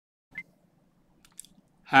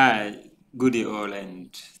Hi, good day all,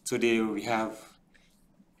 and today we have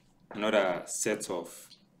another set of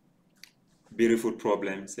beautiful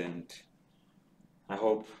problems, and I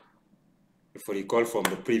hope if we recall from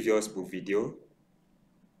the previous book video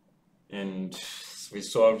and we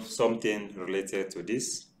solve something related to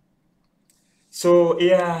this. So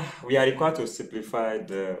here we are required to simplify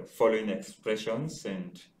the following expressions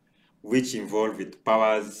and which involve with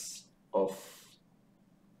powers of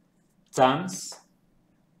terms.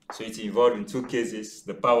 So it involved in two cases,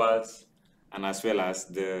 the powers and as well as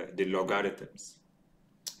the logarithms.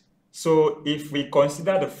 So if we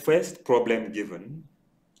consider the first problem given,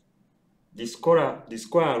 the square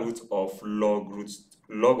root of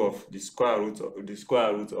log of the square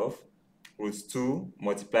root of root 2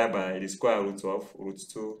 multiplied by the square root of root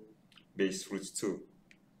 2 base root 2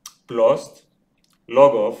 plus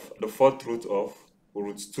log of the fourth root of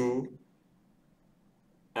root 2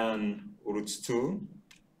 and root 2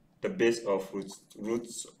 the base of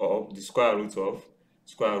roots of the square root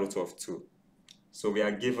of 2. So we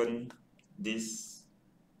are given these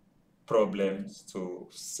problems to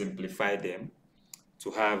simplify them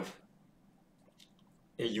to have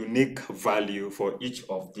a unique value for each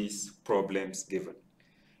of these problems given.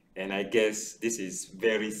 And I guess this is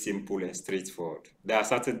very simple and straightforward. There are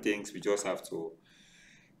certain things we just have to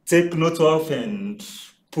take note of and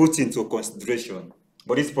put into consideration.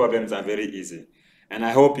 But these problems are very easy. And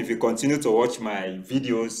I hope if you continue to watch my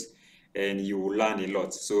videos and you will learn a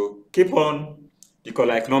lot. So keep on, because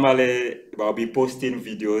like normally I'll be posting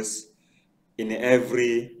videos in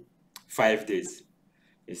every 5 days.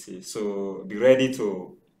 You see, so be ready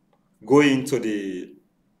to go into the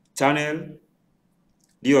channel,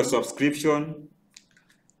 do your subscription,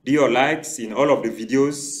 do your likes in all of the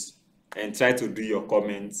videos, and try to do your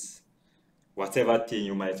comments. Whatever thing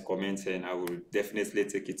you might comment, and I will definitely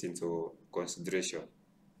take it into consideration.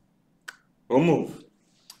 We'll move.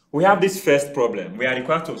 We have this first problem. We are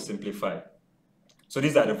required to simplify. So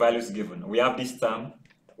these are the values given. We have this term,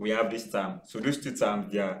 we have this term. So these two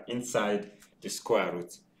terms, they are inside the square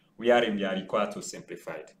root. We are required to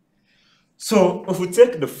simplify it. So if we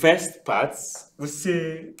take the first part, we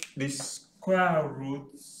say the square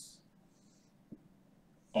root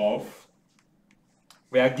of,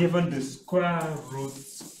 we are given the square root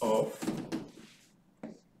of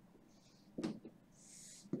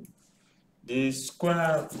the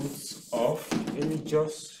square root of, let me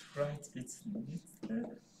just write it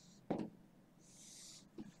there.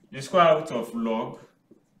 The square root of log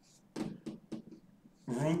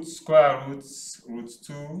root square roots root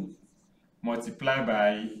 2 multiplied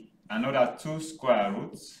by another 2 square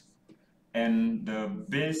roots, and the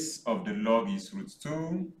base of the log is root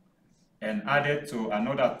 2, and added to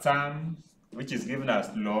another term which is given as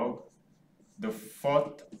log, the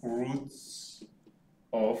fourth root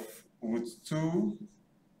of root 2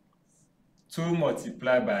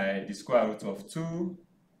 multiplied by the square root of 2,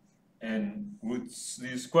 and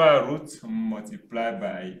the square root multiplied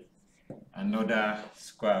by another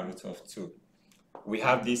square root of 2. We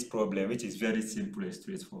have this problem which is very simple and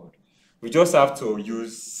straightforward. We just have to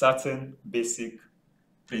use certain basic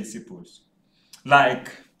principles.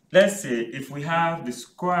 Like, let's say if we have the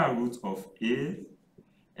square root of a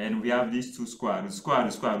and we have these two square roots,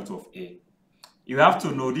 the square root of a. You have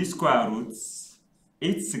to know these square roots,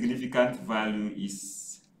 its significant value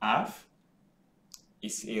is half,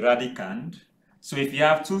 is a radicand. So if you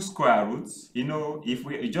have two square roots, you know, if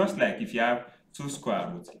you have two square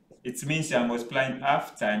roots, it means you are multiplying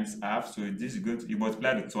half times half. So this is going to, you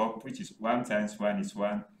multiply the top, which is 1 times 1 is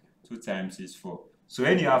 1, 2 times is 4. So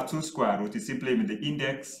when you have two square roots, it simply means the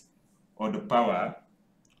index or the power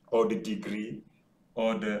or the degree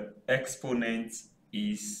or the exponent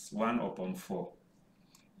is 1 upon 4.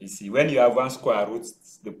 You see, when you have one square root,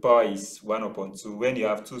 the power is 1 upon 2. When you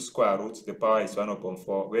have two square roots, the power is 1 upon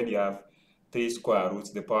 4. When you have 3 square roots,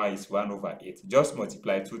 the power is 1 over 8. Just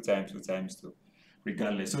multiply 2 times 2,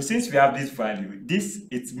 regardless. So since we have this value,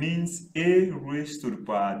 it means a raised to the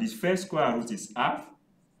power, this first square root is half,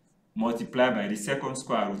 multiplied by the second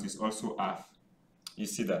square root is also half. You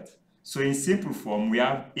see that? So in simple form, we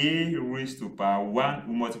have a raised to power 1.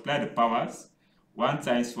 We multiply the powers. 1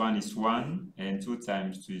 times 1 is 1, and 2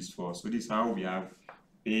 times 2 is 4. So this is how we have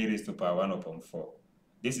a raised to power 1 upon 4.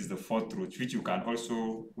 This is the fourth root, which you can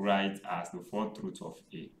also write as the fourth root of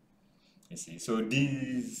a. You see, so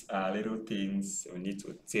these are little things we need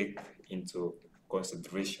to take into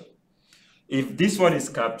consideration. If this one is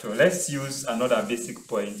captured, let's use another basic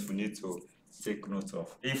point we need to take note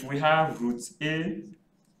of. If we have root a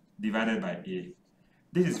divided by a,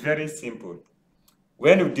 this is very simple.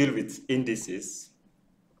 When we deal with indices,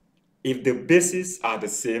 if the bases are the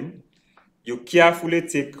same, you carefully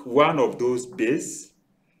take one of those base,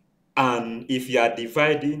 and if you are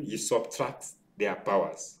dividing, you subtract their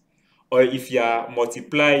powers. Or if you are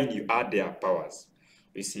multiplying, you add their powers.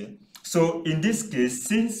 You see? So in this case,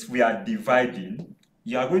 since we are dividing,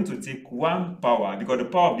 you are going to take one power, because the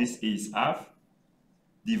power of this a is half,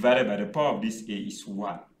 divided by the power of this a is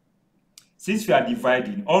 1. Since we are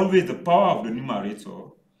dividing, always the power of the numerator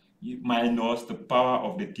minus the power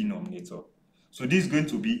of the denominator. So this is going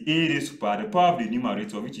to be a raised to power the power of the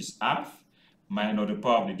numerator, which is half, minus the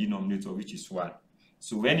power of the denominator, which is 1.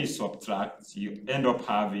 So when you subtract, you end up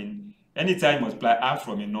having, anytime you multiply half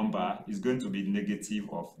from a number, is going to be negative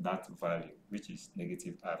of that value, which is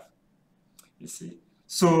negative half. You see?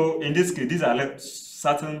 So in this case, these are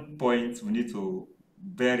certain points we need to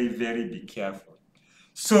very be careful.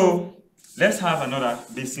 So let's have another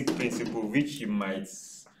basic principle which you might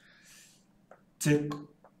take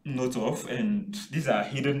note of, and these are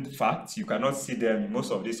hidden facts. You cannot see them in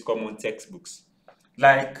most of these common textbooks.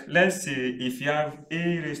 Like, let's say if you have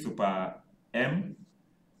a raised to power m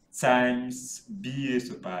times b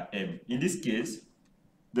raised to power m. In this case,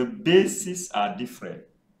 the bases are different,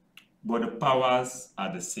 but the powers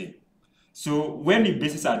are the same. So when the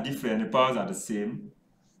bases are different and the powers are the same,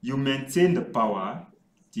 you maintain the power,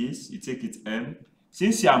 this, you take it m.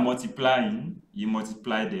 Since you are multiplying, you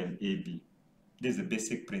multiply them ab. This is the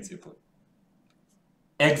basic principle.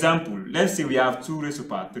 Example, let's say we have 2 raised to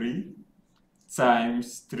power 3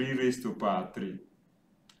 times 3 raised to power 3.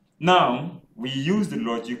 Now, we use the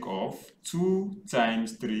logic of 2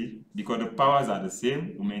 times 3, because the powers are the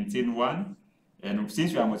same, we maintain 1. And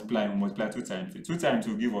since we are multiplying, we multiply 2 times 3. 2 times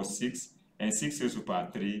 2 will give us 6, and 6 raised to power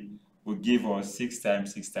 3 will give us 6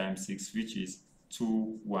 times 6 times 6, which is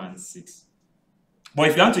 216. But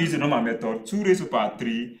if you want to use the normal method, 2 raised to power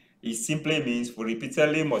 3, it simply means we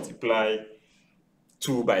repeatedly multiply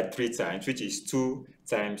 2 by 3 times, which is 2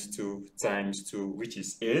 times 2 times 2, which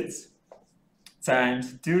is 8,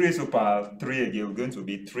 times 3 raised to power 3 again, we're going to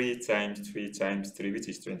be 3 times 3 times 3, which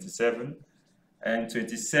is 27. And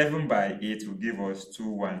 27 by 8 will give us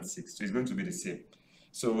 216. So it's going to be the same.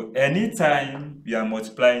 So anytime you are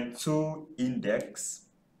multiplying two index,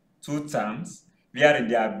 two terms, wherein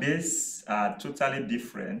their base are totally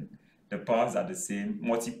different, the powers are the same,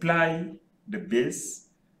 multiply the base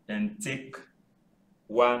and take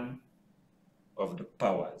one of the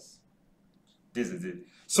powers. This is it.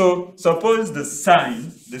 So suppose the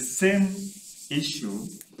sign, the same issue,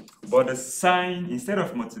 but the sign, instead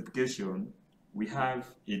of multiplication, we have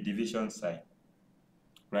a division sign,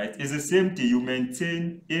 right? It's the same thing. You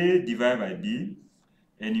maintain a divided by b,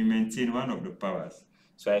 and you maintain one of the powers.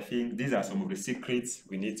 So I think these are some of the secrets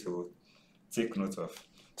we need to take note of.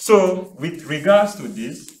 So with regards to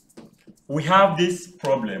this, we have this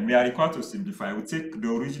problem. We are required to simplify. We take the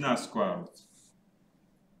original square root.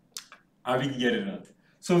 Are we getting that?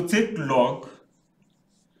 So take log.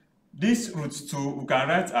 This root 2 we can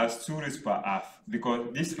write as 2 raised per half,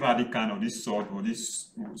 because this radical of this sort or this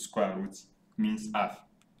square root means half.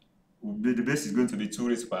 The base is going to be 2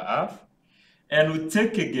 raised per half. And we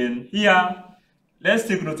take again here, let's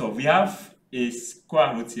take note of, we have a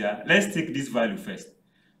square root here. Let's take this value first.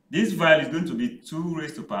 This value is going to be 2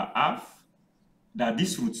 raised to per half. That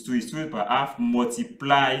this root 2 is 2 raised per half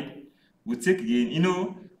multiplied. We take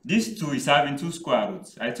again, this 2 is having 2 square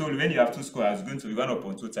roots. I told you when you have 2 squares, it's going to be 1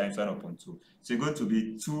 upon 2 times 1 upon 2. So it's going to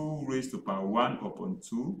be 2 raised to power 1 upon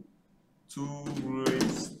 2. 2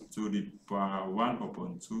 raised to the power 1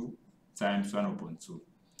 upon 2 times 1 upon 2.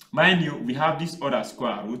 Mind you, we have this other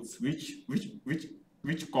square root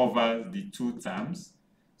which covers the 2 terms.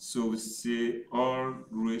 So we say all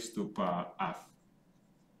raised to power half.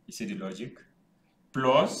 You see the logic?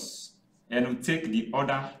 Plus, and we take the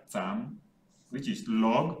other term, which is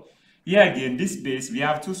log. Here again, this base, we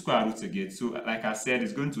have 2 square roots again. So like I said,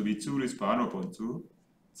 it's going to be 2 raised to power 1 upon 2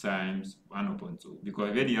 times 1 upon 2.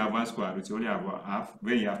 Because when you have 1 square root, you only have 1 half.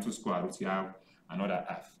 When you have 2 square roots, you have another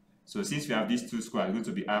half. So since we have these 2 squares, it's going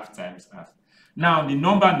to be half times half. Now, the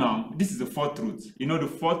number now, this is the fourth root. The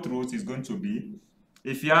fourth root is going to be,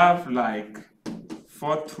 if you have like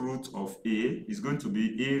fourth root of a, it's going to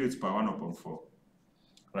be a raised to power 1 upon 4.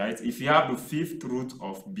 Right? If you have the fifth root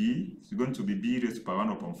of b, it's going to be b raised to power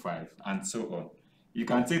 1 upon 5, and so on. You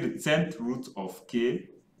can take the 10th root of k,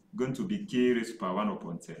 going to be k raised to power 1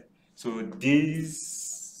 upon 10. So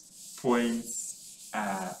these points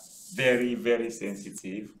are very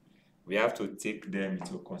sensitive. We have to take them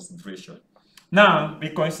into consideration. Now, we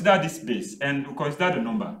consider this base, and we consider the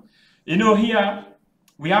number. Here,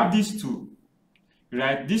 we have these 2,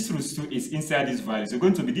 right? This root 2 is inside this value. So it's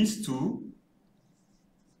going to be this 2,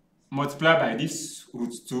 multiply by this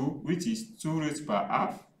root 2, which is 2 raised per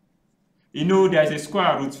half. You know, there is a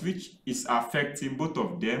square root which is affecting both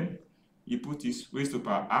of them. You put this raised to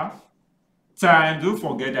power half. Times, don't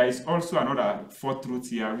forget there is also another fourth root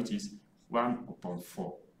here, which is 1 upon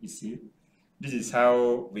 4. You see, this is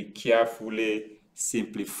how we carefully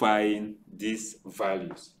simplifying these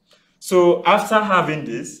values. So after having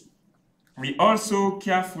this, we also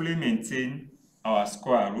carefully maintain our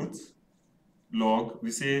square root log.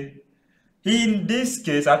 We say, in this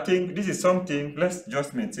case, I think this is something, let's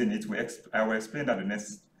just maintain it. I will explain that the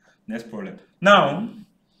next problem. Now,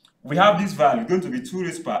 we have this value going to be 2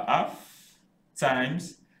 raised per half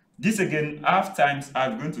times this again, half times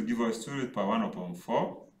half going to give us 2 raised per 1 upon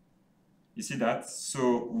 4. You see that?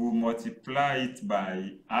 So we'll multiply it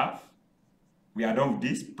by half. We are done with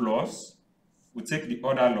this, plus we'll take the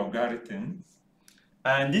other logarithm.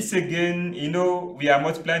 And this again, you know, we are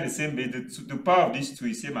multiplying the same way. The power of these two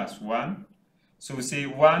is same as 1. So we say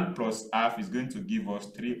 1 plus half is going to give us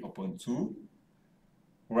 3 upon 2.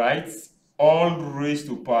 Right? All raised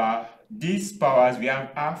to power. These powers, we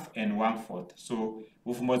have half and 1/4. So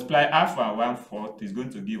if we multiply half by 1/4, it's going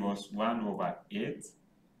to give us 1 over 8.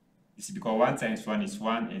 You see, because 1 times 1 is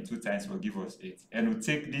 1 and 2 times will give us 8. And we'll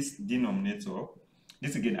take this denominator.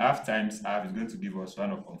 This again, half times half is going to give us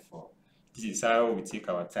 1 upon 4. This is how we take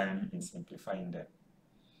our time in simplifying them.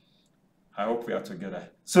 I hope we are together.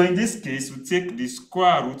 So in this case, we take the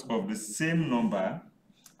square root of the same number.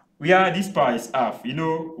 Where this power is half, you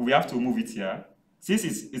know, we have to move it here. Since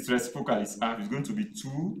it's reciprocal, it's half, it's going to be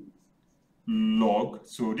 2 log.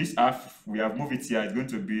 So this half, we have moved it here, it's going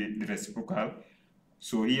to be the reciprocal.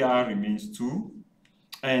 So here remains 2.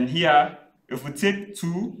 And here, if we take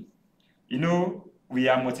 2, you know, we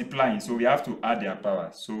are multiplying, so we have to add their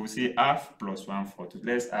power. So we say half plus 1/4.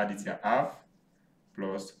 Let's add it here, half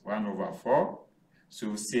plus 1 over 4.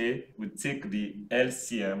 So say we take the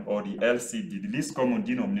LCM or the LCD, the least common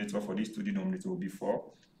denominator for these two denominators will be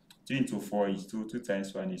 4. 2 into 4 is 2, 2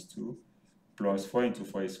 times 1 is 2, plus 4 into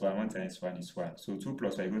 4 is 1, 1 times 1 is 1. So 2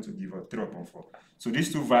 plus 1 is going to give us 3 upon 4. So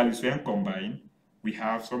these two values, when combined, we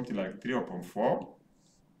have something like 3 upon 4,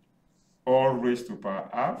 all raised to power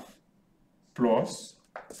half, plus,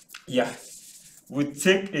 yeah, we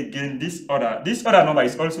take again this other number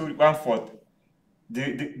is also 1/4.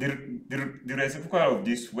 The reciprocal of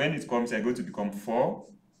this, when it comes, are going to become 4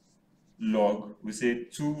 log, we say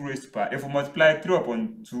 2 raised to power. If we multiply 3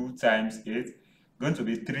 upon 2 times 8, going to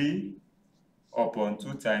be 3 upon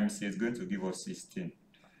 2 times 8 is going to give us 16.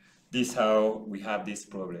 This is how we have this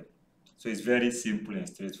problem. So it's very simple and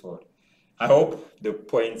straightforward. I hope the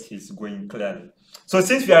point is going clearly. So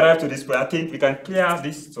since we arrived to this point, I think we can clear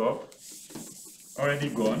this stuff. Already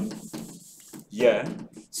gone. Yeah.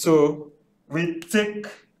 So we take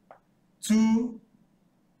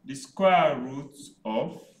the square root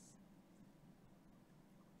of,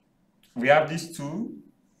 we have these 2,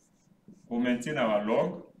 we'll maintain our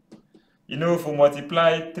log. You know, if we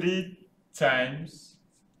multiply 3 times,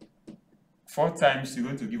 4 times, you're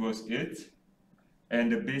going to give us 8.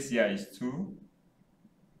 And the base here is 2.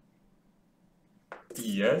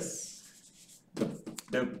 Yes.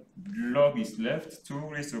 The log is left. 2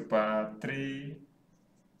 raised to power 3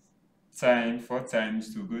 times 4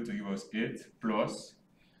 times 2 going to give us 8, plus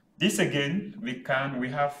this again, we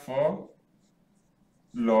have 4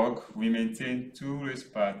 log, we maintain 2 raised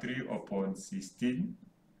to power 3 upon 16,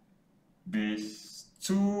 base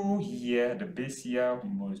 2 here, the base here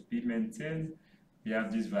must be maintained. We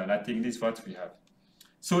have this value. I think this is what we have.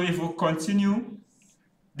 So if we continue,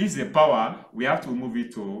 this is a power, we have to move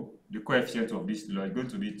it to the coefficient of this log. It's going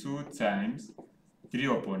to be 2 times 3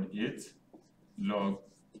 upon 8 log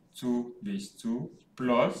 2 base 2,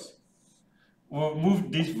 plus we'll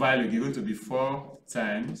move this value, it's going to be 4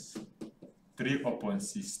 times 3 upon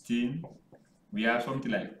 16. We have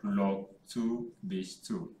something like log 2 base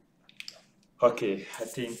 2. Okay, I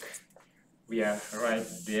think we are right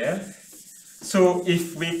there. So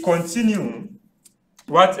if we continue,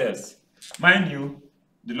 what else? Mind you,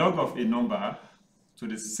 the log of a number to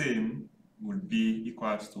the same would be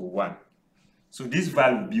equals to 1. So this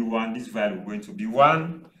value will be 1, this value is going to be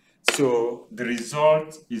 1. So the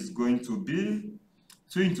result is going to be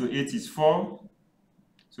 2 into 8 is 4.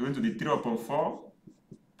 So it's going to be 3 upon 4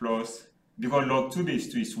 plus, because log 2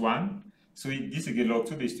 base 2 is 1. So this again, log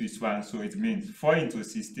 2 base 2 is 1. So it means 4 into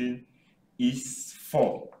 16 is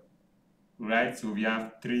 4. Right? So we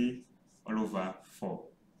have 3 all over 4.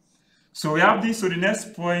 So we have this. So the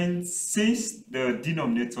next point, since the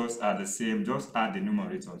denominators are the same, just add the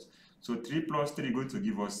numerators. So 3 plus 3 is going to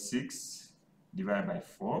give us 6 divided by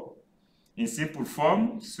 4. In simple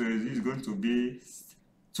form, so this is going to be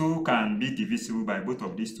 2 can be divisible by both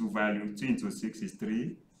of these two values. 2 into 6 is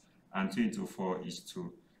 3, and 2 into 4 is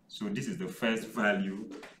 2. So this is the first value.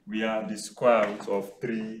 We have the square root of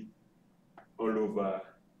 3 all over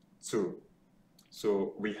 2.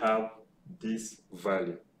 So we have this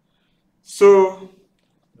value. So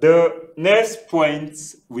the next point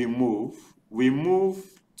we move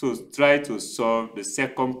to try to solve the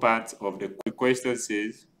second part of the question.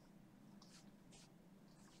 Says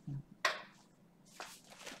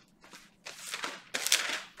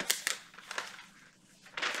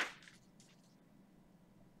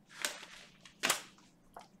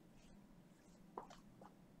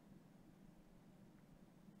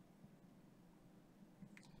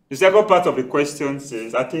the second part of the question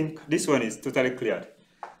says, I think this one is totally clear.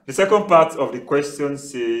 The second part of the question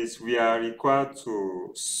says we are required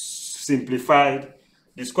to simplify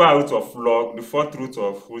the square root of log, the fourth root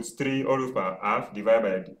of root 3 all over half divided by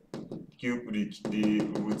the cube, the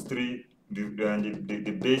root 3,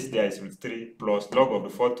 the base there is root 3 plus log of the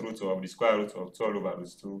fourth root of the square root of 2 all over root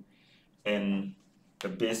 2 and the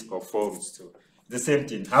base of 4 root 2. The same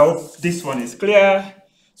thing. I hope this one is clear,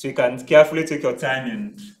 so you can carefully take your time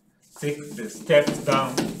and take the steps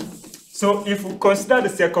down. So if we consider the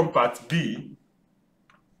second part, B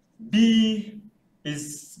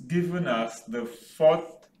is given as the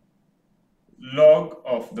fourth log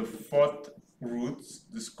of the fourth root,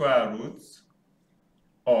 the square root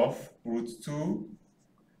of root 2,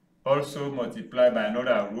 also multiplied by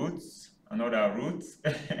another root.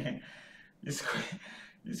 this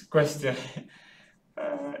question,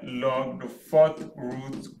 log the fourth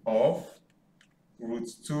root of root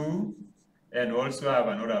 2, and also have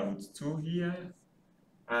another root 2 here,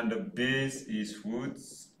 and the base is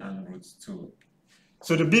roots and root 2.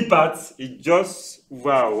 So the B part is just,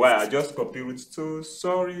 wow, I just copy root 2,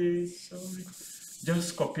 sorry,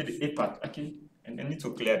 just copy the A part, okay, and I need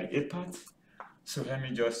to clear the A part. So let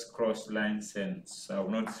me just cross lines and so I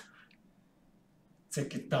will not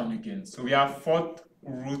take it down again. So we have fourth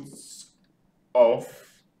roots of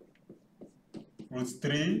root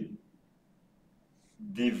 3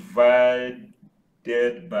 divided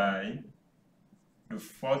by the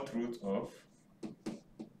fourth root of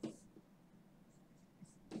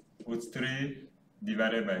root 3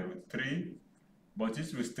 divided by root 3, but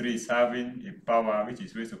this root 3 is having a power which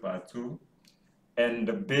is raised to power 2, and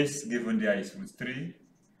the base given there is root 3,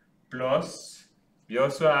 plus we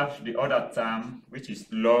also have the other term which is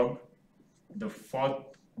log the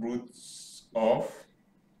fourth roots of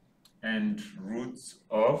and roots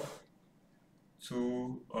of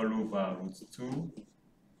 2 all over root 2,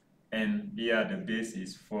 and here the base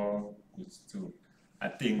is 4 root 2. I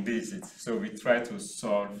think this is it. So we try to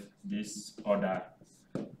solve this other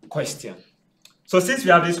question. So since we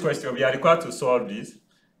have this question, we are required to solve this.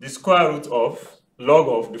 The square root of log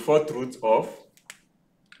of the fourth root of,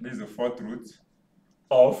 this is the fourth root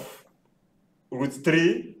of root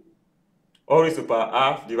 3 all raised to power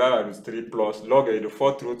half divided by root 3 plus log the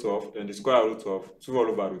fourth root of and the square root of 2 all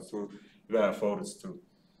over root 2 divided by 4 root 2.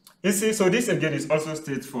 You see, so this again is also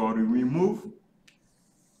straightforward. We move.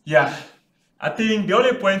 Yeah, I think the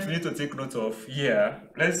only point we need to take note of here,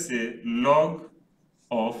 let's say log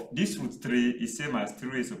of this root 3 is same as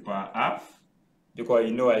 3 raised to power half, because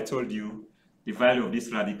you know I told you the value of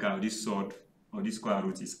this radical, this surd, or this square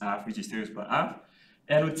root is half, which is 3 raised to power half.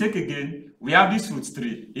 And we take again, we have this root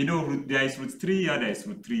 3. You know, there is root 3 here, there is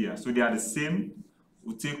root 3 here. So they are the same.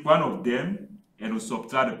 We take one of them and we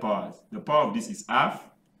subtract the powers. The power of this is half,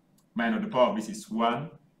 minus the power of this is 1,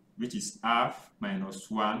 which is half minus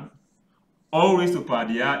 1. All raised to power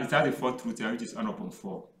there, it has a fourth root here, which is 1 upon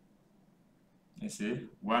 4. You see,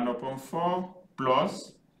 1 upon 4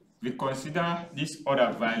 plus, we consider this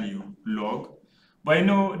other value, log. But you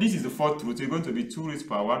know, this is the fourth root, so it's going to be 2 raised to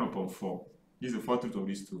power 1 upon 4. This is the fourth root of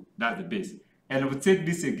these 2. That's the base. And we'll take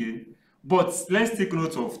this again. But let's take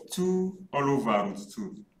note of 2 all over root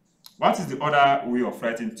 2. What is the other way of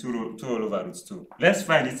writing 2 all over root 2? Let's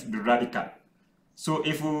find it, the radical. So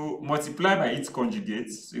if we multiply by its conjugate,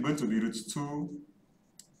 it's going to be root 2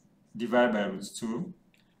 divided by root 2.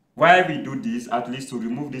 Why we do this, at least to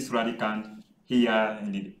remove this radicand here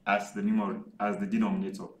in as the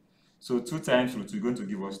denominator. So 2 times root 2 is going to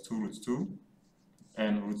give us 2 root 2.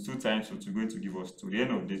 And root 2 times root 2 is going to give us 2. The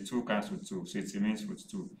end of the 2 cancels 2, so it remains root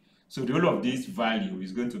 2. So the whole of this value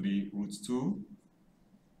is going to be root 2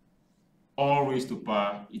 all raised to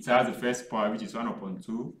power. It has the first power, which is 1 upon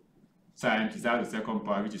 2, times it has the second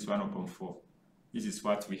power, which is 1 upon 4. This is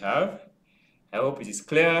what we have. I hope it is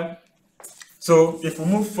clear. So if we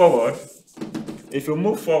move forward,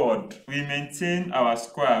 we maintain our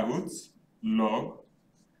square root log.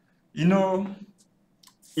 You know,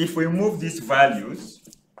 if we move these values,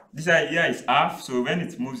 this here is half, so when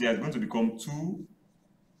it moves here, it's going to become 2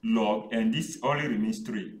 log, and this only remains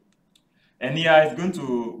 3. And here it's going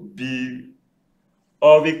to be,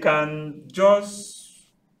 or we can just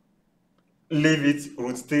leave it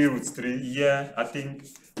root 3. Yeah, I think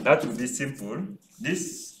that would be simple.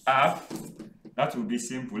 This half, that would be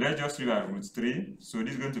simple. Let's just leave at root 3. So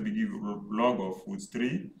this is going to be the log of root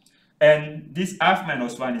 3. And this half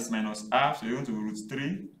minus 1 is minus half, so you're going to be root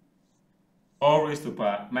 3 all raised to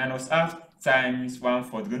power minus half times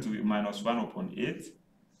 1/4 is going to be minus 1 upon 8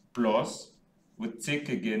 plus, we take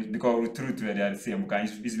again, because root 3 they are the same, we can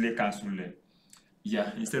easily cancel them.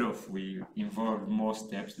 Yeah, instead of we involve more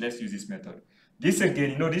steps, let's use this method. This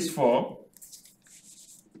again, you know, this 4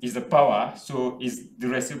 is the power, so is the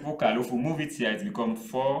reciprocal. If we move it here, it becomes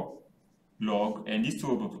 4 log, and this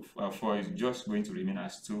 2 over 4 is just going to remain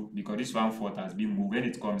as 2, because this 1/4 has been moved. When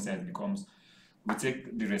it comes here, it becomes, we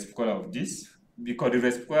take the reciprocal of this, because the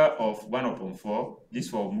reciprocal of 1 upon 4, this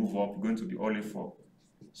 4 will move up, going to be only 4.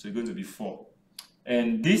 So it's going to be 4.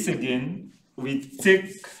 And this again, we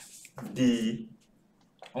take the,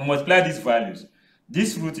 we multiply these values.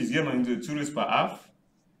 This root is given into 2 roots per half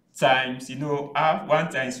times, you know, half, 1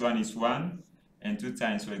 times 1 is 1, and 2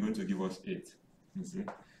 times 4 is going to give us 8. You see?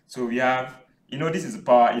 So we have, you know, this is the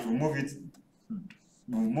power. If we move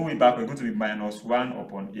it back, we're going to be minus 1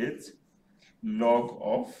 upon 8 log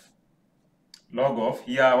of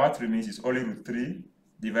here, what remains is only root 3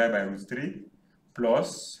 divided by root 3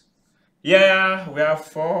 plus, here we have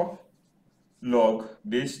 4 log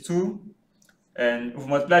base 2, and if we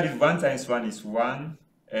multiply this, 1 times 1 is 1,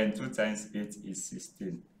 and 2 times 8 is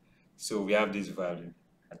 16. So we have this value.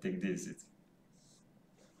 I think this is it.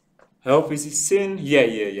 I hope it's seen.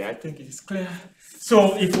 Yeah, I think it is clear.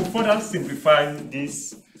 So if we further simplify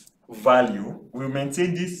this value, we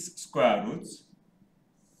maintain this square root,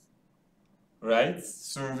 right?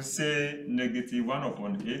 So we say negative 1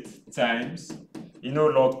 upon 8 times, you know,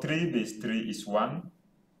 log 3 base 3 is 1,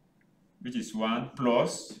 which is 1,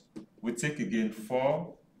 plus, we take again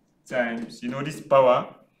 4 times, you know, this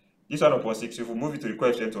power, this 1 upon 6, if we move it to the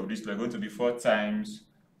coefficient of this, we're going to be 4 times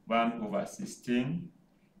 1 over 16,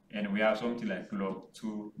 and we have something like log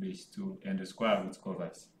 2 base 2, and the square root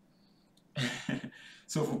covers.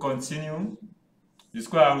 So if we continue, the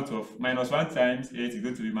square root of minus 1 times 8 is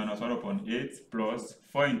going to be minus 1 upon 8 plus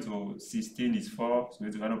 4 into 16 is 4, so it's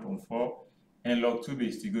going to be 1 upon 4, and log 2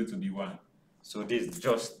 base 2 is going to be 1. So this is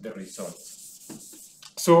just the result.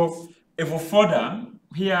 So if we further,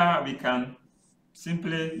 here we can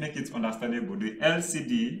simply make it understandable. The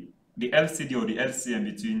LCD or the LCM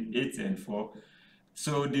between 8 and 4.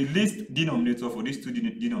 So the least denominator for these two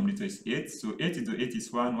denominators is 8. So 8 into 8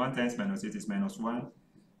 is 1. 1 times minus 8 is minus 1.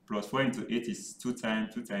 Plus 4 into 8 is 2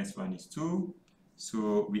 times. 2 times 1 is 2.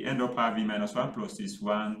 So we end up having minus 1 plus 2 is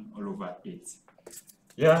 1 all over 8.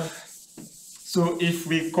 Yeah. So if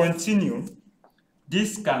we continue,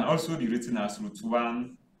 this can also be written as root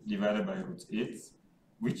 1 divided by root 8,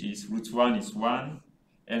 which is root 1 is 1,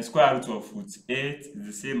 and square root of root 8 is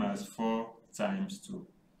the same as 4 times 2.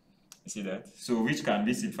 You see that? So which can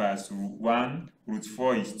be simplified as root 1, root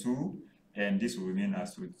 4 is 2, and this will remain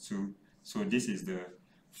as root 2. So this is the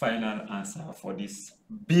final answer for this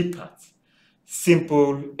B part.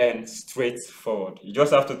 Simple and straightforward. You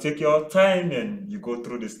just have to take your time and you go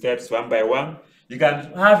through the steps one by one. You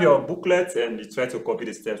can have your booklet and you try to copy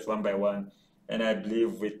the steps one by one. And I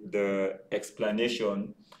believe with the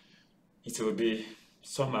explanation, it will be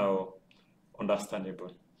somehow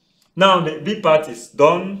understandable. Now the B part is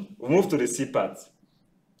done. We move to the C part.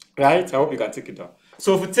 Right? I hope you can take it down.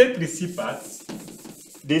 So if we take the C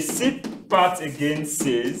part again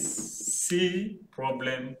says, C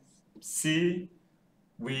problem C,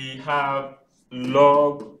 we have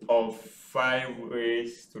log of 5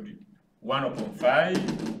 raised to the 1 upon 5,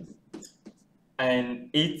 and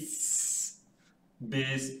its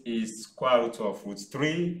base is square root of root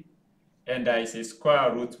 3, and there is a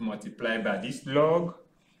square root multiplied by this log,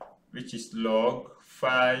 which is log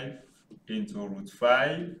 5 into root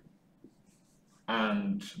 5,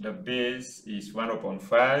 and the base is 1 upon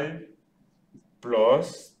 5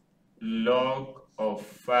 plus log of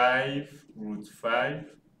 5 root 5,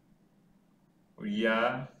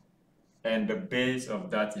 yeah, and the base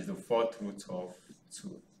of that is the 4th root of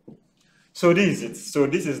 2. So this is it. So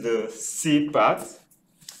this is the C part.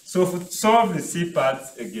 So if we solve the C part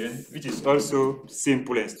again, which is also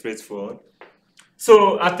simple and straightforward.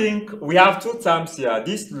 So I think we have two terms here.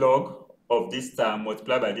 This log of this term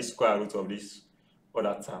multiplied by this square root of this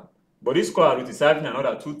other term. But this square root is having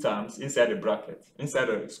another 2 terms inside the bracket, inside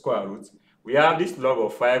the square root. We have this log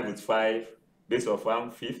of 5 root 5, base of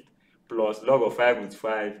 1/5 plus log of 5 root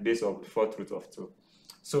 5 base of 4th root of 2.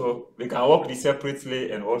 So we can work this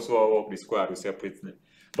separately and also work the square root separately.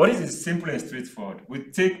 But this is simple and straightforward. We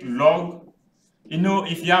take log,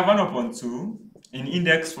 if you have 1 upon 2 in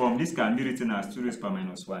index form, this can be written as 2 raised power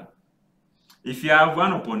minus 1. If you have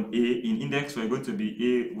 1 upon a in index form, it's going to be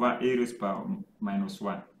a raised power minus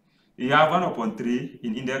 1. If you have 1 upon 3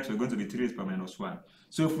 in index form, it's going to be 3 raised power minus 1.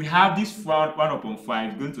 So if we have this 1 upon 5,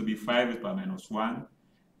 it's going to be 5 raised power minus 1.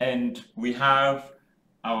 And we have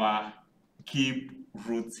our key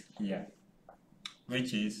root here,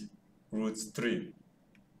 which is root 3.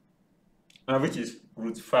 Which is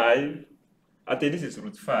root 5. I think this is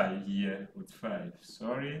root 5 here, root 5.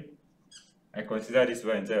 Sorry. I consider this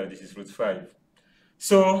one entire, this is root 5.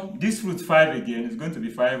 So this root 5 again is going to be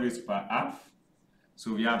 5 raised per half.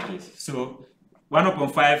 So we have this. So 1 upon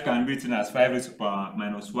 5 can be written as 5 raised to power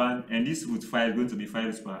minus 1, and this root 5 is going to be 5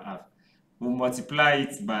 raised per half. We'll multiply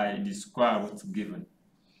it by the square root given.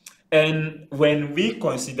 And when we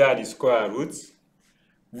consider the square root,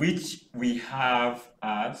 which we have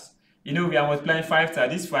as, we are multiplying 5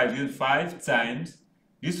 times, this 5 is 5 times,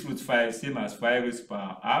 this root 5 same as 5 raised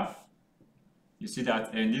per half. You see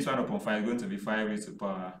that, and this 1 upon 5 is going to be 5 raised to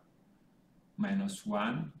power minus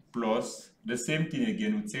 1 plus the same thing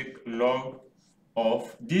again. We take log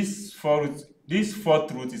of this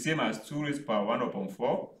 4th root is same as 2 raised to power 1 upon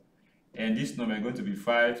 4, and this number is going to be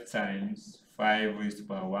 5 times 5 raised to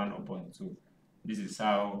power 1 upon 2. This is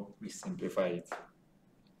how we simplify it.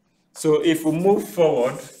 So if we move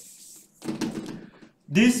forward,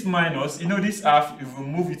 this minus, this half, if we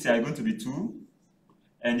move it here, it's going to be 2.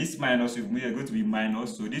 And this minus, if we are going to be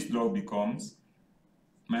minus, so this log becomes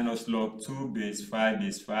minus log 2 base 5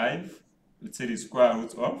 base 5. Let's say the square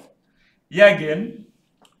root of. Here again,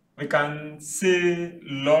 we can say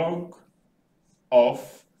log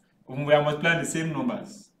of, when we are multiplying the same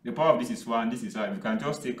numbers, the power of this is 1, this is 5. You can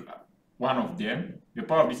just take one of them. The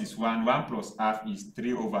power of this is 1. 1 plus half is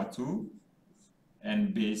 3 over 2.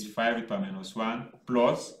 And base 5 raised to power minus 1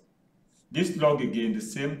 plus this log again, the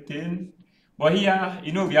same thing. But here,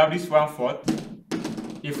 we have this 1/4.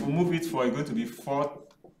 If we move it forward, it's going to be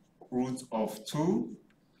 4th root of 2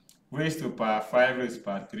 raised to power 5 raised to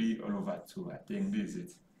power 3 all over 2. I think this is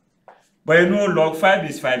it. But log 5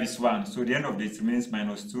 base 5 is 1. So the end of this remains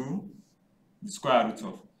minus 2, the square root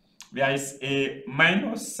of. There is a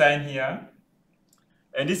minus sign here.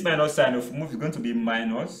 And this minus sign, if we move, is going to be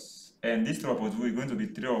minus. And this 3 upon 2 is going to be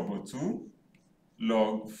 3 over 2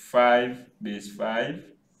 log 5 base 5.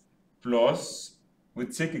 Plus, we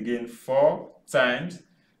take again 4 times,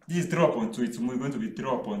 this is 3 upon 2, it's going to be 3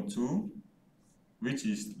 upon 2, which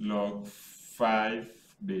is log 5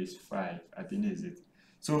 base 5, I think is it.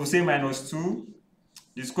 So we say minus 2,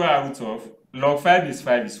 the square root of log 5 base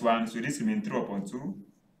 5 is 1, so this remains 3 upon 2,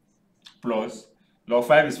 plus log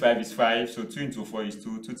 5 base 5 is 5, so 2 into 4 is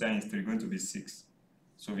 2, 2 times 3 is going to be 6.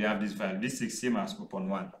 So we have this value, this 6 same as upon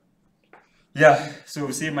 1. Yeah, so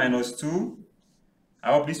we say minus 2.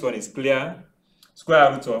 I hope this one is clear.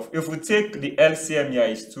 Square root of, if we take the LCM here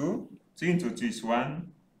is 2, 2 into 2 is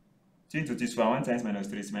 1, 2 into 2 is 1, 1 times minus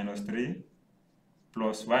 3 is minus 3,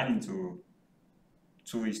 plus 1 into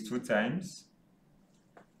 2 is 2 times.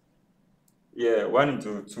 Yeah, 1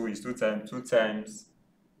 into 2 is 2 times, 2 times,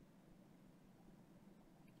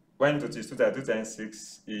 1 into 2 is 2 times, 2 times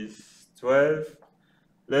 6 is 12.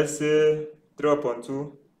 Let's say 3 upon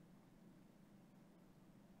 2.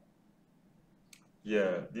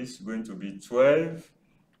 Yeah, this is going to be 12.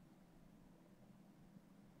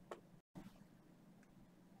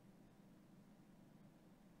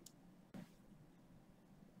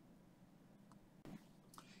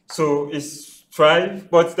 So it's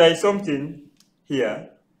 12, but there is something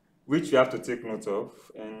here which we have to take note of,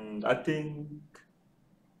 and I think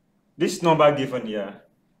this number given here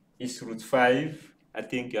is root 5. I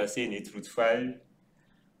think you are saying it's root 5.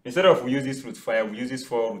 Instead of we use this root 5, we use this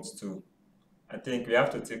 4 root 2. I think we have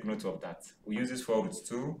to take note of that. We use this 4 root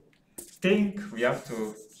 2. I think we have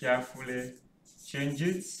to carefully change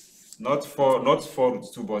it. Not 4 root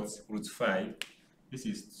 2, but root 5. This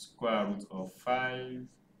is square root of 5.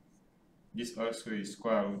 This also is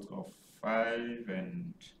square root of 5.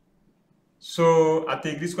 And so I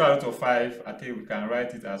think this square root of 5, I think we can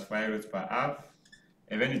write it as 5 root per half.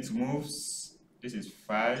 And when it moves, this is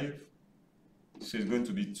 5. So it's going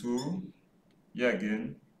to be 2. Here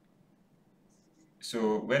again.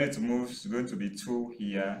 So when it moves, it's going to be 2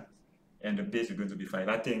 here, and the base is going to be 5.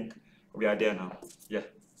 I think we are there now. Yeah.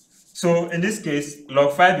 So in this case,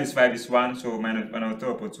 log 5 base 5 is 1, so minus 1 on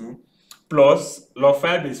top of 2, plus log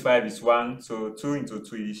 5 base 5 is 1, so 2 into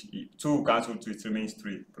 2 is 2 cancel 2, it remains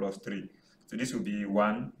 3, plus 3. So this will be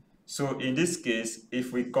 1. So in this case,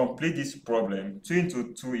 if we complete this problem, 2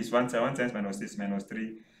 into 2 is 1 times minus 6 minus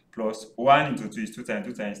 3, plus 1 into 2 is 2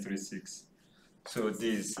 times 3, 6. So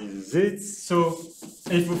this is it. So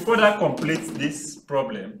if we further complete this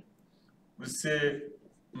problem, we say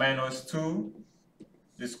minus 2,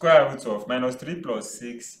 the square root of minus 3 plus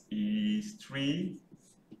 6 is 3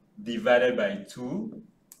 divided by 2.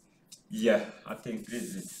 Yeah, I think this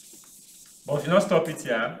is it. But if you not stop it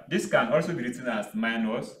here, this can also be written as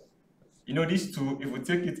minus. You know, this 2, if we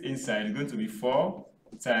take it inside, it's going to be 4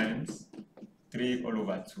 times 3 all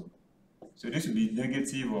over 2. So this will be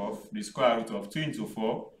negative of the square root of 2 into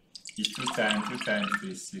 4 is 2 times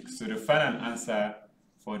 3, 6. So the final answer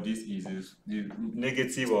for this is the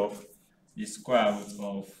negative of the square root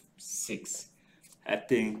of 6. I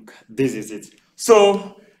think this is it.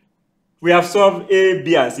 So we have solved A,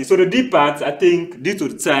 B, and C. So the D part, I think, due to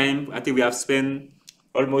the time, I think we have spent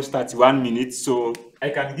almost 31 minutes. So I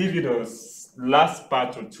can give you the last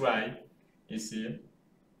part to try. You see,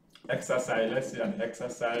 exercise. Let's say an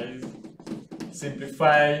exercise.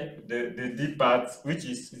 Simplify the D part, which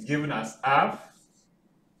is given as half,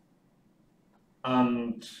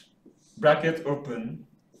 and bracket open,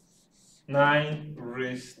 9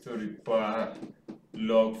 raised to the power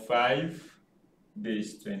log 5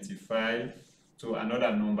 base 25 to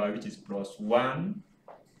another number which is plus 1,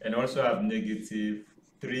 and also have negative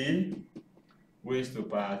 3 raised to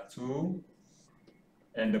power 2,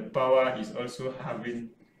 and the power is also having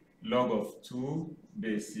log of 2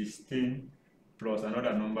 base 16 plus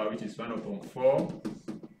another number which is 1 upon 4.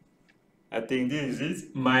 I think this is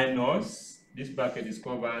it, minus, this bracket is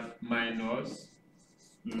covered, minus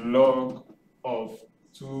log of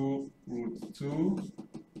 2 root 2,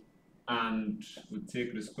 and we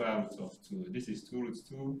take the square root of 2. This is 2 root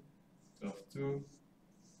 2 of 2.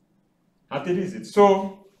 I think this is it.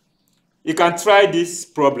 So you can try this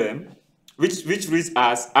problem, which reads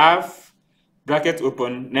as half, bracket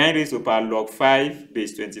open, 9 raised to the power log 5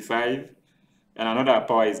 base 25, and another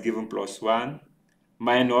power is given plus 1,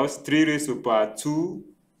 minus 3 raised to the power 2,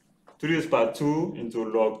 3 raised to the power 2 into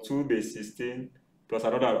log 2 base 16, plus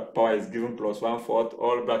another power is given plus 1/4,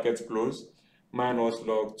 all brackets closed, minus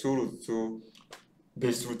log 2 root 2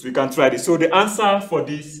 base root 2. We can try this. So the answer for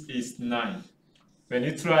this is 9. When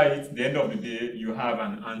you try it, at the end of the day, you have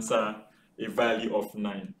an answer, a value of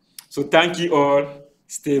 9. So thank you all.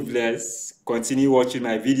 Stay blessed. Continue watching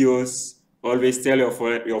my videos. Always tell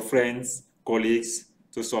your friends, colleagues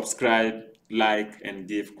to subscribe, like, and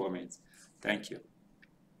give comments. Thank you.